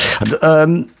here.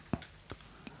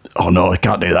 Oh no, I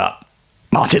can't do that.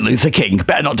 Martin Luther King.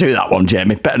 Better not do that one,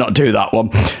 Jamie. Better not do that one.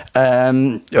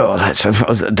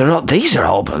 These are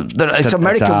all. It's an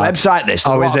American website. This.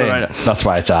 Oh, is it? That's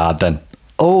why it's hard then.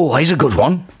 Oh, here's a good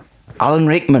one. Alan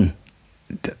Rickman.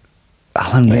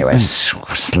 Alan He Rickman. was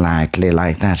slightly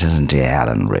like that, isn't he,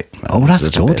 Alan Rickman? Oh, that's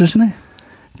good, isn't it?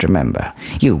 Remember,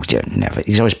 you don't never.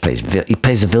 He always plays. He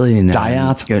plays the villain in Die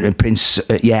Hard. Prince.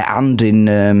 And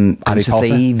in Prince of Potter.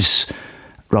 Thieves.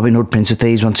 Robin Hood, Prince of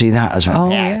Thieves. Want to see that as well? Oh,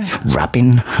 yeah.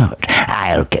 Robin Hood.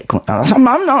 I'll get. I'm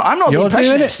not You're the doing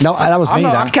impressionist. it. No, that was me.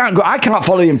 I can't go. I can't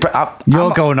follow you.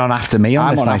 You're going on after me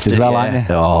on this night as well, aren't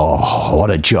you? Oh, what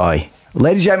a joy.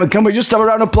 Ladies and gentlemen, can we just have a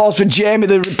round of applause for Jamie,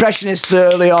 the impressionist,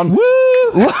 early on? Woo!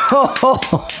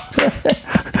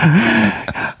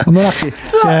 I'm not actually.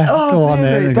 Yeah, go on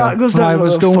there. I was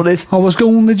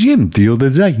going to the gym the other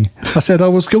day. I said I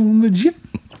was going to the gym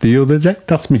the other day.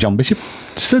 That's me, John Bishop.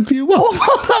 Said you what?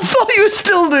 I thought you were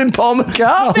still doing Paul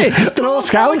McCartney. They're all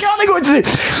scouts. Paul McCartney going to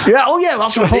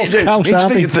that's what it is. Scouts,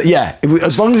 aren't they? Yeah,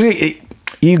 as long as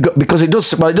you got, because it does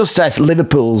say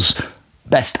Liverpool's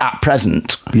best at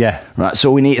present. Yeah. Right,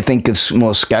 so we need to think of some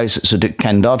more scouts. So do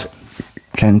Ken Dodd.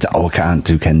 I can't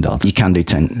do Ken Dodd. You can do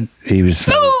 10. He was.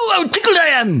 Oh, how tickled I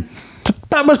am.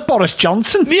 That was Boris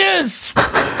Johnson. Yes,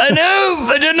 I know.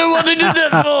 I don't know what I did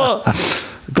that for.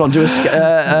 Go on, do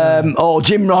a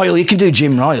Jim Royal. You can do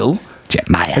Jim Royal.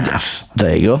 My ass.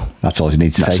 There you go. That's all you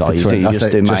need to say. That's all you do. That's You just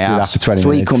it. do my Just do that ass. for 20 so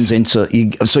minutes. he comes into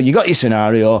so you got your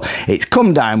scenario. It's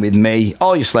come down with me.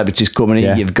 All your celebrities coming in.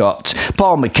 Yeah. You've got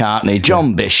Paul McCartney,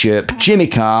 John Bishop, Jimmy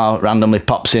Carr randomly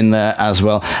pops in there as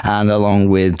well, and along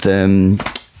with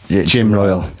Jim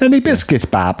Royal. Any biscuits,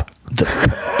 Bab?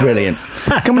 Brilliant.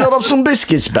 Can we not have some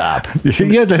biscuits, Bab?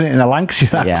 You're doing it in a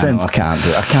Lancashire Yeah, accent. no, I can't do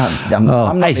it. I can't.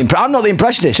 I'm not the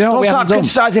impressionist. Do you know what Don't we start haven't done?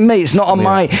 criticising me. It's not on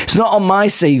my. It's not on my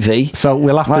CV. So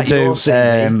we'll have Like to your do.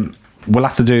 CV. We'll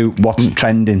have to do what's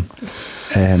trending,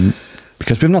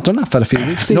 because we've not done that for a few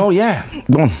weeks. Steve. No, yeah.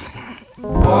 Go on.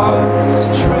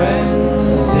 What's trending?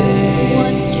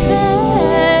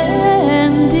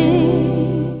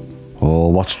 Oh,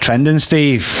 what's trending,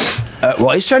 Steve?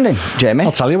 What is trending, Jamie?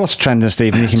 I'll tell you what's trending,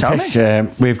 Steve. And you can Tell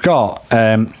pick. We've got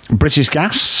British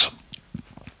Gas.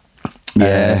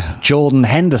 Yeah. Jordan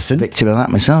Henderson. Victim of that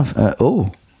myself. Yeah,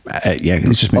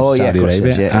 it's just moved to Saudi of course it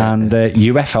Arabia. is, yeah. And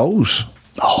UFOs.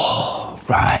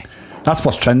 Right. That's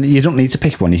what's trending. You don't need to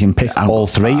pick one. You can pick all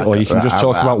three, or you can just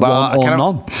talk about one or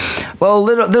none. Well,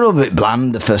 they're a bit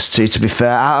bland, the first two, to be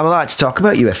fair. I would like to talk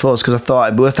about UFOs because I thought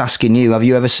it'd be worth asking you. Have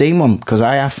you ever seen one? Because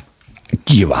I have.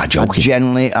 You are joking.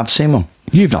 Generally, I've seen one.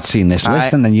 You've not seen this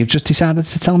list, and then you've just decided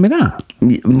to tell me that.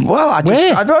 Well, I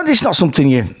don't. It's not something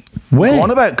you go on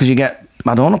about because you get.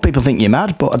 I don't know. People think you're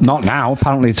mad, but Not now.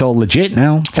 Apparently, it's all legit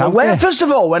now. First of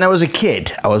all, when I was a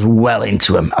kid, I was well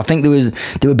into them. I think they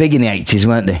were big in the 80s,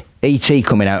 weren't they? E.T.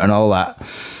 coming out and all that.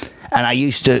 And I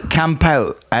used to camp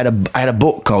out. I had a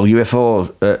book called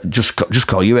UFOs, just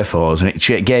called UFOs, and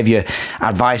it gave you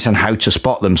advice on how to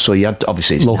spot them. So you had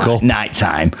obviously it's Look up. night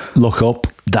time. Look up.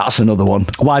 That's another one.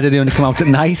 Why did they only come out at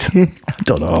night?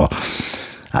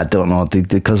 I don't know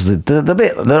because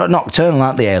they're nocturnal,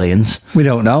 aren't the aliens? We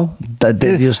don't know. They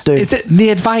just do. The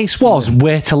advice was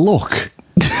where to look,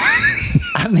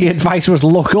 and the advice was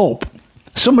look up.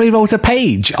 Somebody wrote a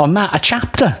page on that, a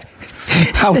chapter.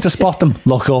 How to spot them.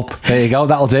 Look up. There you go.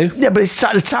 That'll do. Yeah, but it's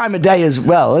at the time of day as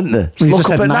well, isn't it? You Look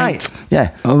just up said at night. night.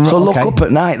 Yeah. Oh, so look okay. up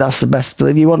at night. That's the best.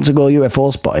 If you want to go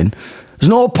UFO spotting, there's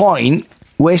no point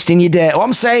wasting your day. What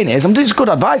I'm saying is, I'm doing good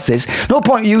advice. This no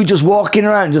point you just walking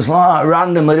around just like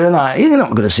randomly doing that. You're not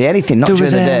going to see anything. Not There during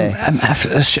was the day.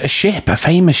 a ship, a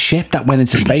famous ship that went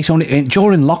into space only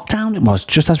during lockdown. It was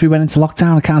just as we went into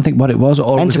lockdown. I can't think what it was.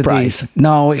 Or Enterprise?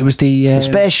 No, it was the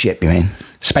Spaceship, you mean?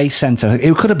 Space Centre.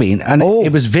 It could have been, and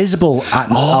it was visible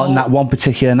on that one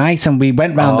particular night, and we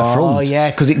went round the front. Oh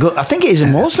yeah, because I think it is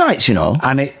in most nights, you know.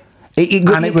 And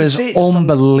it was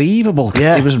unbelievable.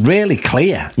 Yeah. It was really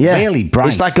clear, really bright.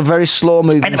 It's like a very slow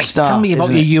moving anyway, star. Tell me about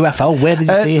your UFO. Where did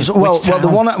you see it? Well, the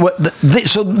one.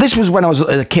 So this was when I was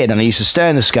a kid, and I used to stare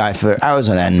in the sky for hours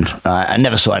on end. I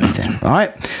never saw anything.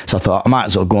 Right, so I thought I might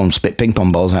as well go and spit ping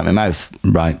pong balls out my mouth.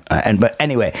 Right, but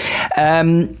anyway.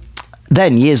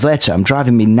 Then years later, I'm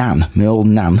driving my old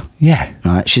nan. Yeah,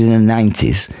 right. She's in her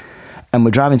 90s. And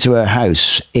we're driving to her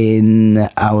house I think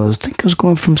I was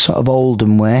going from sort of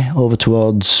Oldham way over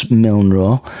towards Milne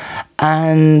Row,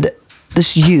 and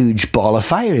this huge ball of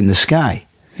fire in the sky.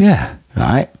 Yeah.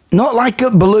 Right? Not like a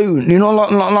balloon, you know,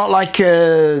 not like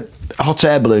a hot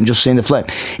air balloon, just seeing the flame.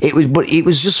 It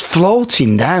was just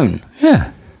floating down.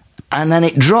 Yeah. And then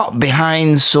it dropped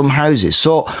behind some houses.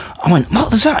 So I went, what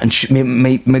was that?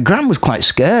 And my gran was quite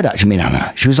scared, actually, my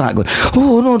nana. She was like going,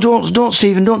 oh, no, don't,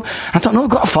 Stephen, don't. I thought, no, I've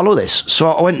got to follow this.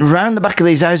 So I went round the back of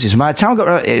these houses. By the time I got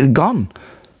around, it had gone.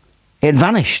 It had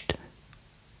vanished.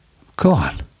 Go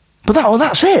on. But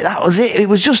that's it. That was it. It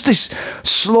was just this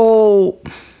slow,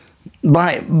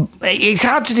 like, it's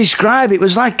hard to describe. It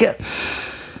was like...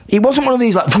 It wasn't one of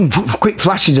these like quick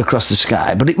flashes across the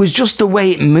sky, but it was just the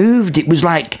way it moved. It was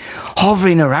like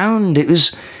hovering around. It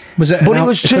was. Was it? But it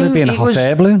was too. Could it be a hot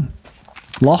air balloon?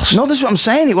 Lost? No, that's what I'm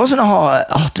saying. It wasn't a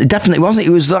hot. It definitely wasn't.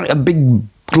 It was like a big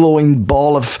glowing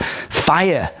ball of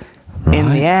fire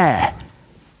in the air.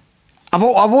 I've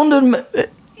wondered.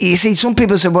 You see, some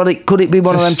people said, well, could it be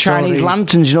one of them Chinese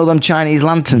lanterns? You know, them Chinese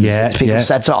lanterns that people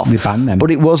set off? They banned them. But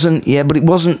it wasn't,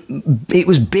 it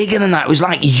was bigger than that. It was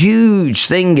like a huge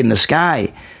thing in the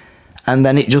sky. And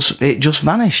then it just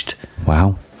vanished.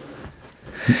 Wow.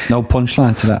 No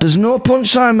punchline to that. There's no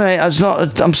punchline, mate.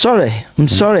 I'm sorry. I'm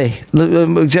sorry.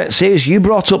 Serious, you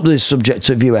brought up the subject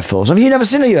of UFOs. Have you never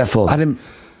seen a UFO? I didn't.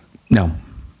 No.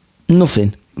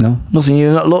 Nothing? No. Nothing?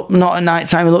 You not at night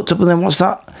time you looked up and then what's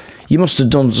that? You must have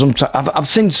done some... I've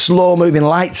seen slow-moving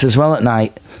lights as well at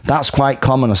night. That's quite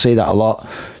common. I see that a lot.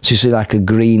 So you see like a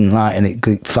green light and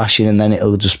it flashing and then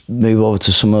it'll just move over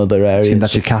to some other area. See,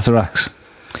 that's your cataracts.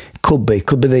 Could be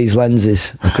these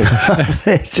lenses.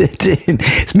 It's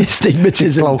my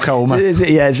stigmatism. Glaucoma.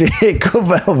 Yeah, it could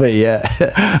well be, yeah.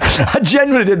 I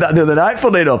genuinely did that the other night,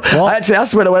 funny enough. What? I actually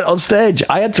asked when I went on stage.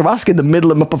 I had to ask in the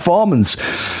middle of my performance,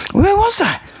 where was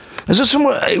that? Is there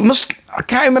somewhere? I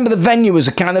can't remember the venue. Was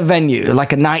a kind of venue,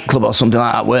 like a nightclub or something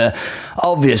like that, where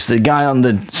obviously the guy on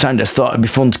the sound desk thought it'd be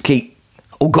fun to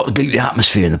got to keep the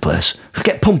atmosphere in the place.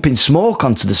 Get pumping smoke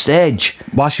onto the stage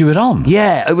whilst you were on.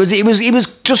 Yeah, it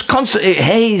was just constantly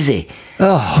hazy.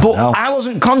 Oh, but no. I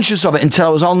wasn't conscious of it until I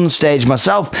was on stage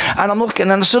myself, and I'm looking,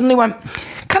 and I suddenly went,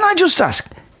 "Can I just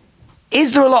ask?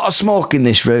 Is there a lot of smoke in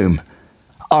this room,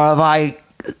 or have I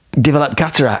developed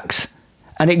cataracts?"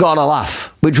 And it got a laugh,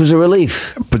 which was a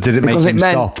relief. But did it make him stop? Because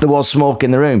it meant there was smoke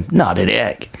in the room. No, did it,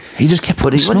 heck? He just kept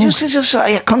putting smoke.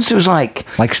 Constantly was like...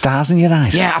 Like stars in your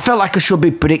eyes? Yeah, I felt like I should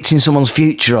be predicting someone's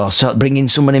future or sort of bringing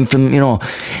someone in from,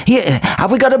 yeah,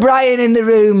 have we got a Brian in the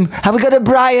room? Have we got a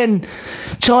Brian?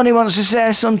 Tony wants to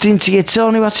say something to you.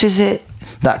 Tony, what is it?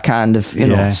 That kind of,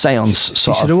 seance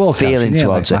sort of feeling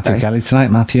towards like it. Matthew Kelly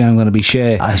tonight, Matthew, I'm going to be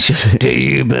sure. I should. Do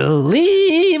you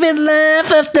believe in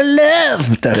love after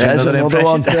love? There's another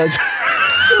one.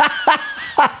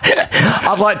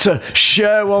 I'd like to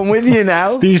share one with you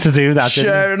now. They used to do that.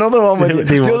 Share another one with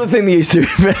you. The other thing they used to,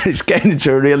 it's getting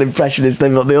into a real impressionist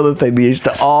thing, but the other thing they used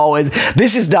to always,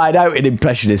 this has died out in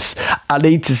impressionists.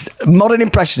 Modern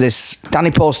impressionists,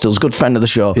 Danny Postal's good friend of the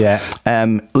show. Yeah.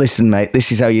 Listen, mate,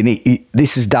 this is how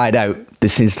this has died out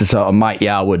since the sort of Mike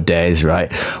Yarwood days,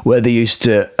 right? Where they used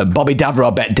to, Bobby Davro, I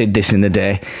bet, did this in the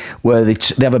day, where they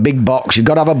have a big box. You've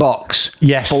got to have a box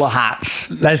full of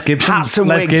hats. Les Gibson. Hats and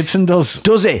Les wigs. Gibson does.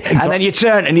 Does he? And then you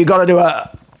turn and you've got to do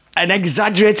an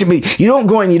exaggerated... You don't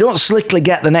go in, you don't slickly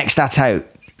get the next hat out.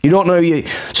 You don't know so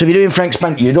if you're doing Frank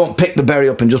Spank, you don't pick the berry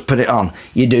up and just put it on.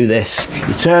 You do this.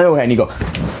 You turn away and you go...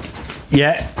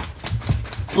 Yeah.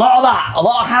 A lot of that. A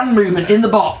lot of hand movement in the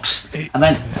box. And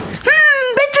then...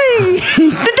 Betty!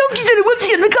 The donkey's in the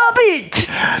woodsy in the carpet!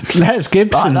 Les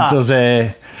Gibson does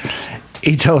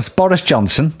he does Boris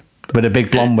Johnson with a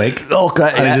big blonde wig.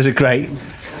 Okay, and he does it great.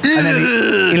 And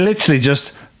then he literally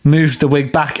just moves the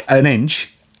wig back an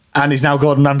inch and he's now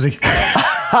Gordon Ramsay.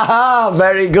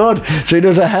 Very good. So he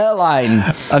does a hairline.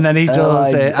 And then he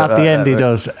does, at the end, he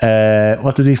does,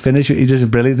 what does he finish? He does a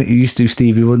brilliant, he used to do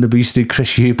Stevie Wonder, but he used to do Chris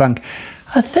Eubank.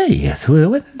 I think,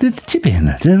 well, the chip in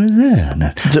it.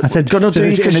 I said, do an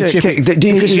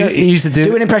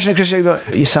impression of Chris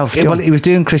Eubank yourself. Well, he was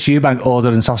doing Chris Eubank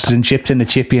ordering sausage and chips in a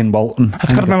chippy in Bolton.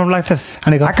 I've got to remember like this.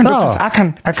 And he goes, I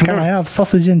can I have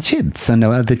sausage and chips? And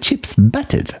the chips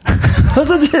battered. No,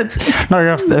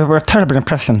 we're a terrible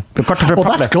impression. We've got to do it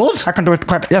properly. That's good. I can do it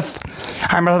quite, yes.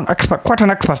 I'm an expert, quite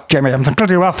an expert, Jamie. I'm glad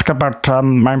you asked about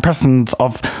my impressions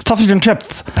of sausage and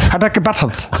chips. I like it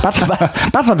battered.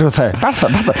 Battered, you say. Battered.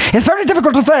 It's very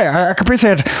difficult to say. I can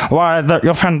appreciate why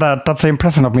your friend that's the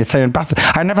impression of me saying battered.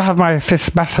 I never have my fists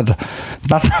battered.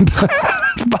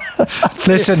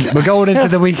 Listen, we're going into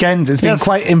the weekend. It's been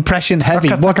quite impression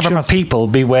heavy. Okay, What should people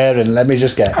be wearing? Let me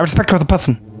just get. I respect you as a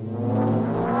person.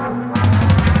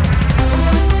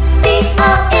 People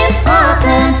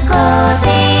Importance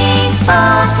Clothing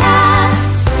Podcast.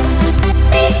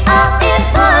 People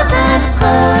Importance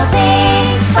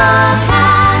Clothing Podcast.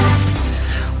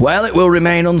 Well, it will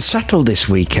remain unsettled this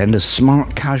weekend as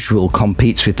smart casual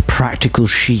competes with practical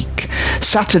chic.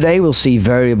 Saturday will see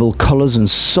variable colours and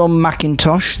some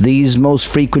Macintosh, these most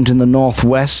frequent in the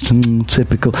northwest,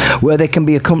 typical, where they can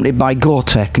be accompanied by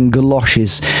Gore-Tex and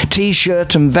galoshes,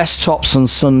 t-shirt and vest tops on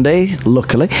Sunday,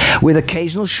 luckily, with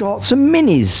occasional shorts and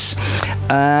minis.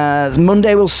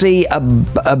 Monday we'll see a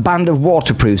band of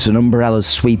waterproofs and umbrellas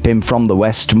sweep in from the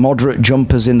west, moderate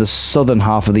jumpers in the southern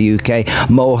half of the UK,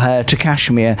 mohair to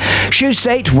cashmere, shoe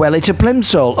state, welly to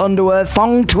plimsoll, underwear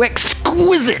thong to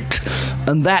exquisite.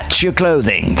 And that's your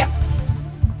clothing.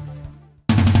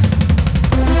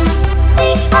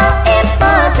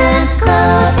 Importance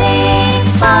Clothing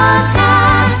Podcast.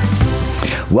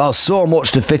 Well, so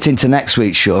much to fit into next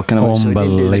week's show. Can I Unbelievable. So we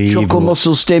didn't do the chuckle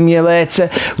muscle stimulator.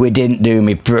 We didn't do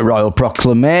my royal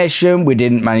proclamation. We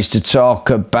didn't manage to talk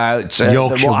about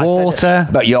Yorkshire water.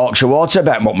 About Yorkshire water.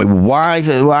 About what my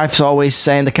wife's always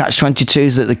saying. The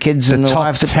catch-22s that the kids and the top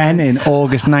wife 10 in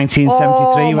August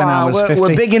 1973 when I was 50.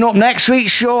 We're bigging up next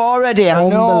week's show already.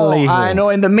 Unbelievable. I know.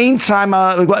 In the meantime,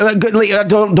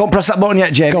 don't press that button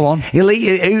yet, Jamie. Go on.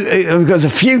 Because a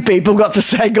few people got to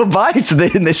say goodbye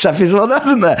to in this episode,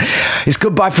 hasn't there? It's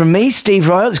goodbye from me, Steve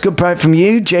Royal. It's goodbye from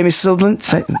you, Jamie Sutherland.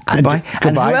 Say goodbye.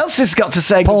 And who else has got to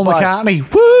say Paul goodbye? McCartney.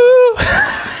 Woo!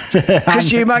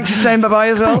 Chris Eubanks is saying bye-bye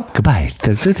as well. Goodbye.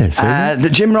 The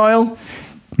Jim Royal.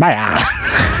 Bye.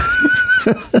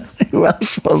 Who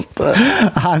else was there?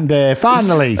 And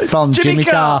finally, from Jimmy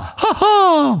Carr. Ha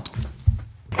ha!